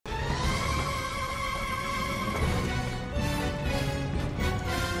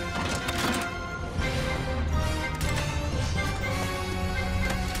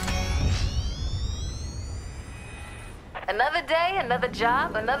Another day, another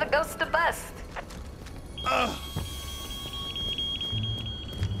job, another ghost to bust.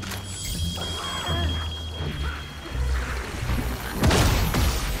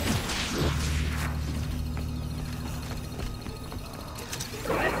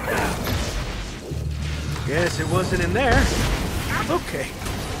 Guess it wasn't in there. Okay.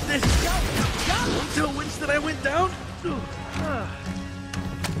 This to which that I went down?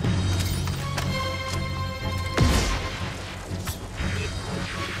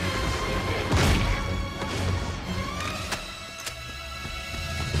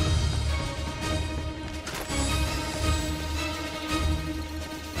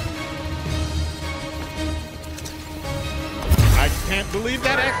 I can't believe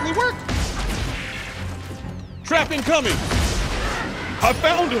that actually worked. Trap incoming! I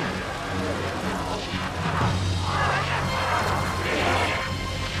found him!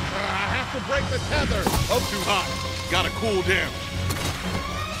 I have to break the tether. Oh, too hot. Gotta cool down.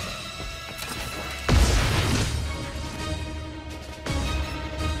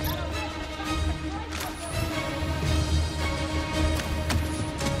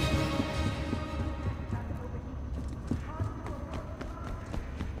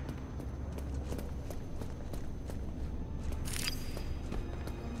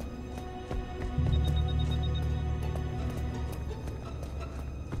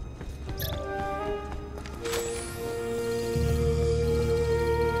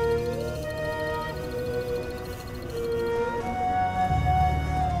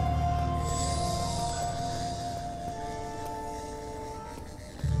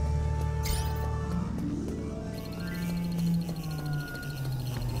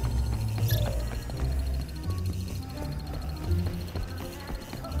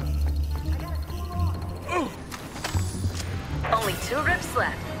 Only 2 rips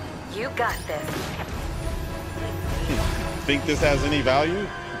left. You got this. Think this has any value?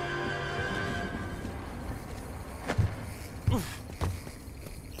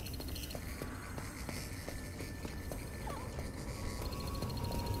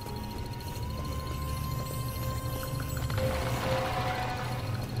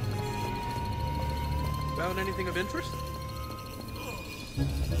 Found anything of interest?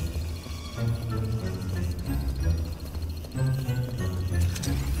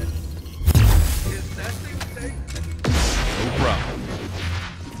 Is that thing safe? No problem.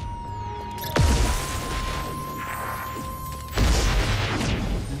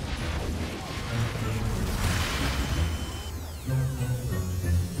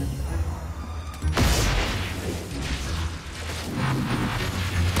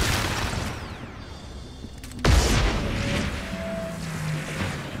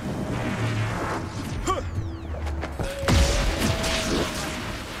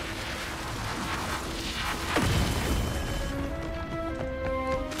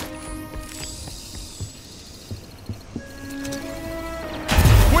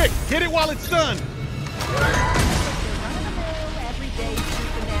 Quick, get it while it's done.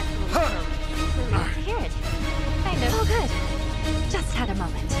 Hear it. Kind of. Oh, good. Just had a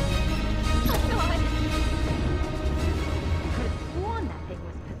moment. Oh, God. I could have sworn that thing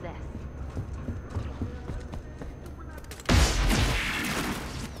was possessed.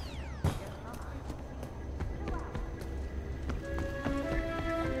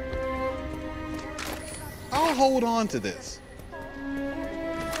 I'll hold on to this.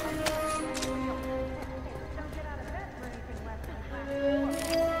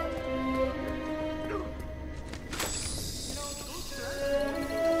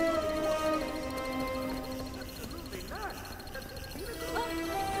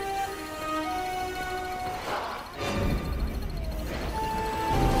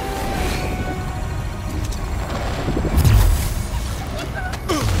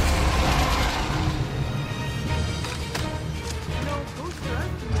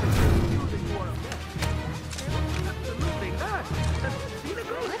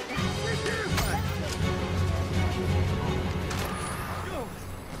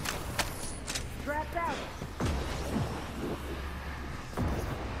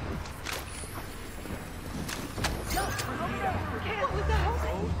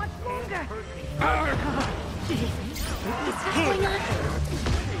 What's going on?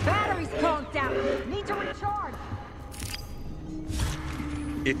 Battery's conked out. Need to recharge.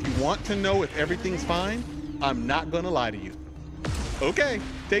 If you want to know if everything's fine, I'm not gonna lie to you. Okay,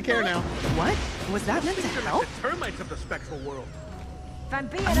 take care now. What? Was that meant to help? The termites of the spectral world. If I'm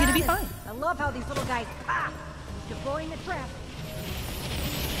being I'm gonna be honest, fine. I love how these little guys deploying the trap.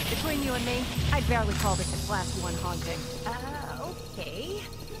 Between you and me, I'd barely call this a class 1 haunting. Okay.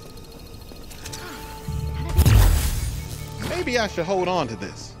 Maybe I should hold on to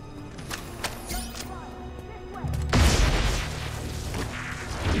this.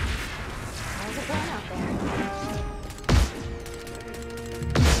 How's it going out there?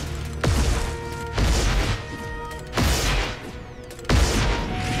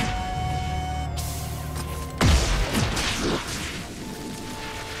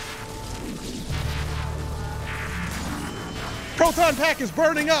 Proton pack is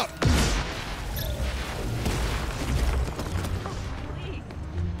burning up!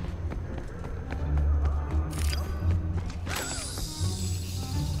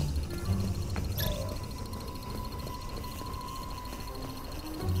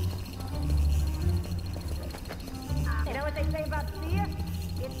 You know what they say about fear?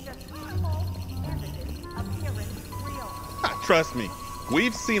 It's just small evidence appearance real. Trust me,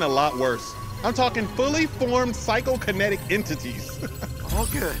 we've seen a lot worse. I'm talking fully formed psychokinetic entities. All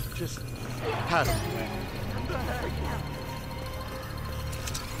good. Just pass it.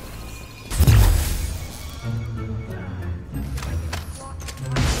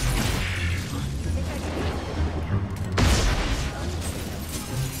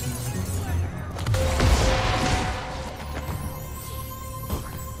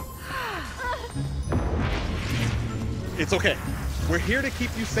 It's okay. We're here to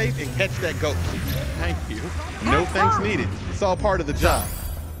keep you safe and catch that ghost. Thank you. No thanks needed. It's all part of the job.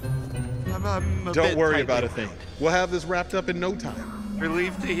 I'm a Don't bit worry tightly about a thing. We'll have this wrapped up in no time.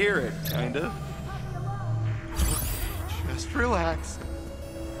 Relieved to hear it, kind of. Just relax.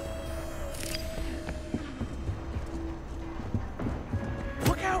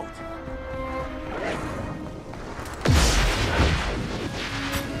 Look out!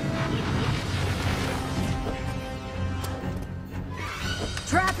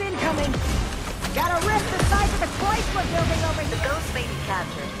 Trap incoming! Got a rift the size of the Chrysler building over The here! ghost may be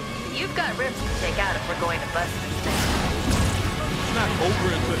captured. You've got rifts to take out if we're going to bust this thing. It's not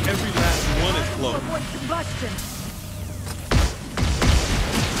over until every last one is closed. Avoid combustion!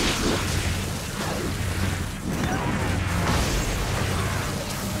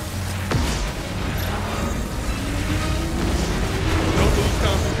 Don't lose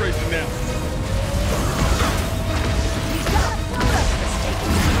concentration now. He's got a floater!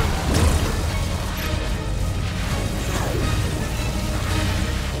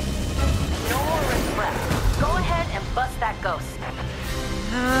 No more rifts left. Go ahead and bust that ghost.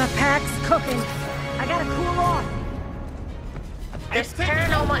 Pack's cooking. I gotta cool off. There's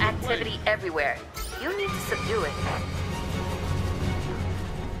paranormal activity everywhere. You need to subdue it.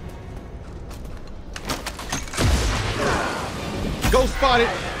 Ghost spotted.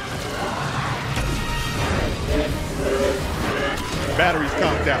 Battery's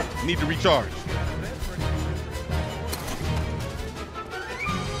conked out. Need to recharge.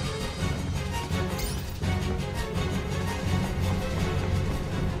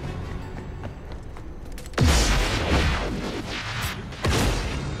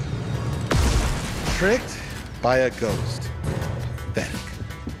 Tricked by a ghost. Pathetic.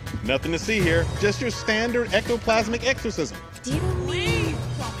 Nothing to see here. Just your standard ectoplasmic exorcism. Do you mean?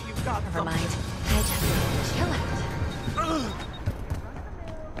 Never mind. I just chill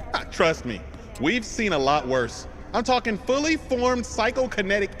out. Trust me, we've seen a lot worse. I'm talking fully formed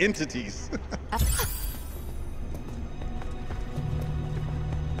psychokinetic entities.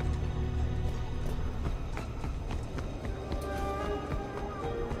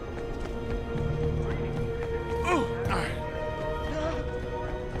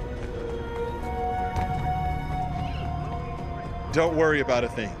 Don't worry about a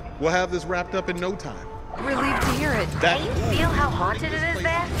thing. We'll have this wrapped up in no time. Relieved to hear it. Can you feel how haunted it is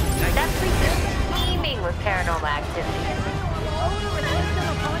there? That place is teeming with paranormal activity.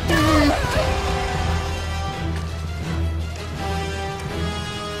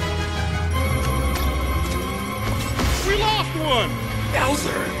 We lost one!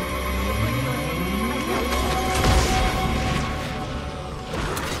 Bowser!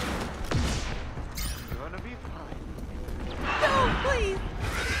 Gonna be fine. No, please.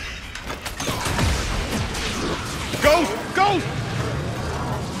 Ghost! Ghost!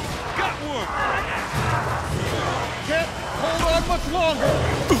 Got one! Can't hold on much longer!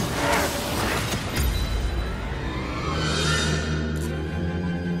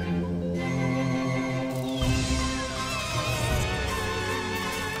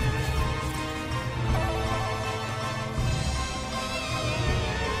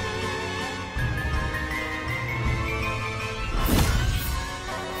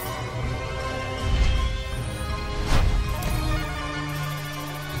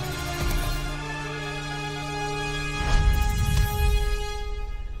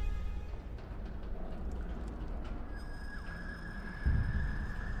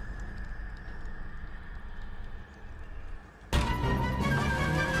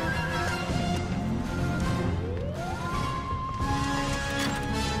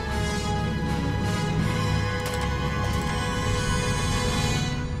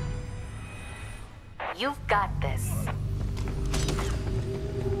 You've got this.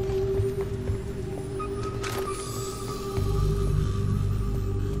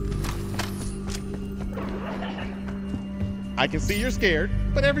 I can see you're scared,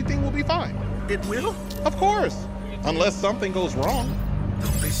 but everything will be fine. It will? Of course. Unless something goes wrong.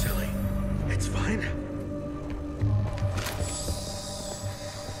 Don't be silly. It's fine.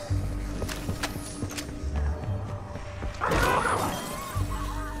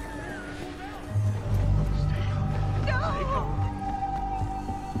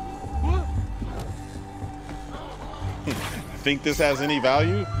 Think this has any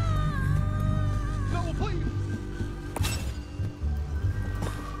value? No, please.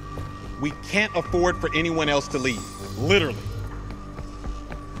 We can't afford for anyone else to leave. Literally.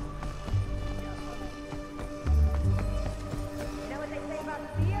 You know what they say about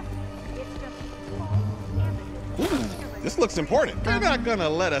fear? It's just Ooh, this looks important. You're not gonna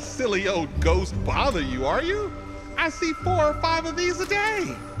let a silly old ghost bother you, are you? I see 4 or 5 of these a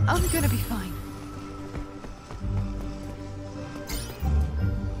day. I'm gonna be fine.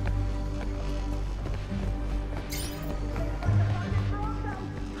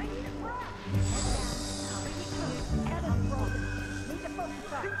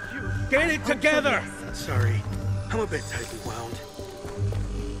 Get it together! Sorry. I'm a bit tightly wound.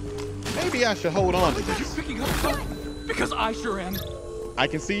 Maybe I should hold on to You're this. picking up stuff? Because I sure am. I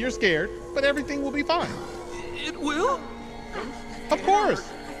can see you're scared, but everything will be fine. It will? Of course.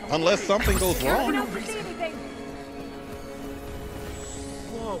 Unless something goes wrong.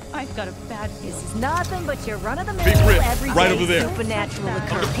 I've got a bad feeling. This is nothing but your Big run-of-the-mill, rip, everyday right over there. supernatural I'm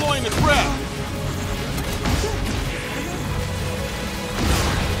occurrence. deploying the trap.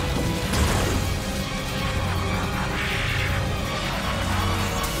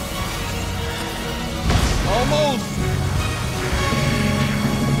 Almost.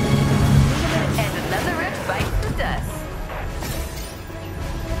 And another rip bites the dust.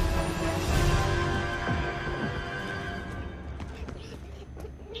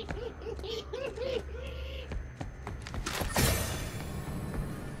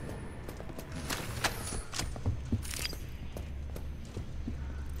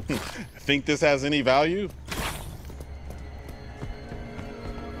 Think this has any value?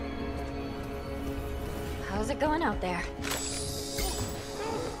 How's it going out there?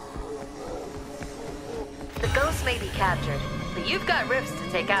 The ghost may be captured, but you've got rifts to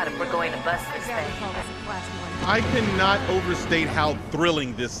take out if we're going to bust this I barely thing. call this a class one. I cannot overstate how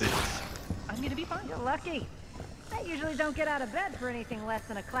thrilling this is. I'm gonna be fine. You're lucky. I usually don't get out of bed for anything less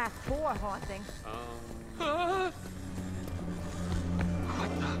than a class 4 haunting.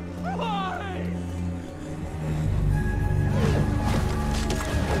 Why?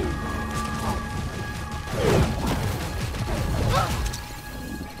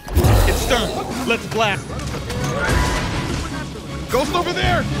 It's done. Let's blast. Ghost over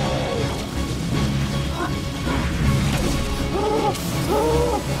there.